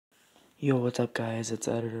Yo, what's up guys? It's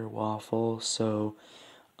Editor Waffle.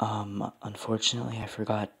 Unfortunately I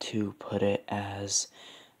forgot to put it as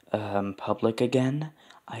public again.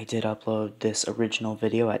 I did upload this original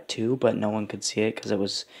video at 2, but no one could see it because it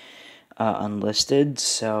was unlisted,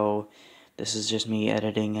 so this is just me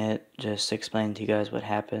editing it, just explaining to you guys what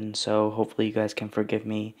happened, so hopefully you guys can forgive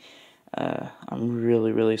me. I'm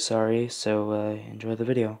really sorry, so enjoy the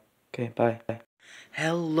video. Okay, bye.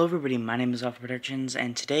 Hello everybody, my name is Alpha Productions,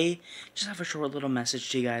 and today, just have a short little message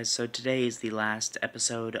to you guys. So today is the last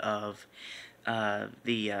episode of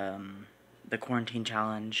the quarantine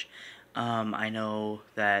challenge. I know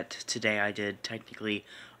that today I did technically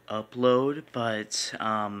upload, but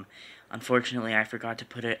unfortunately I forgot to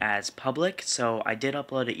put it as public, so I did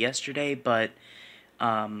upload it yesterday, but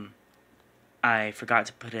I forgot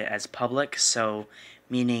to put it as public, so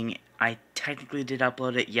meaning I technically did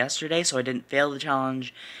upload it yesterday, so I didn't fail the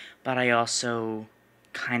challenge, but I also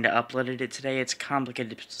kind of uploaded it today. It's a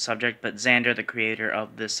complicated subject, but Xander, the creator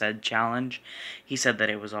of the said challenge, he said that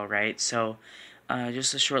it was alright, so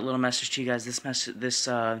just a short little message to you guys. This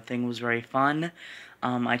thing was very fun.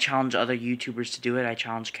 I challenge other YouTubers to do it. I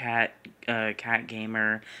challenge Cat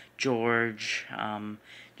Gamer, George,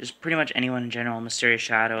 just pretty much anyone in general. Mysterious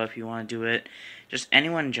Shadow, if you want to do it. Just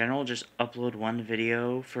anyone in general. Just upload one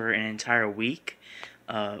video for an entire week,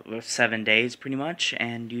 7 days pretty much,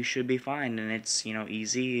 and you should be fine. And it's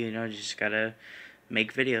easy. You just gotta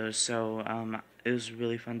make videos. So it was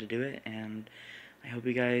really fun to do it, and I hope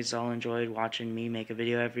you guys all enjoyed watching me make a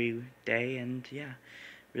video every day, and yeah,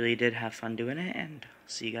 really did have fun doing it, and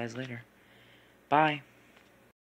see you guys later. Bye.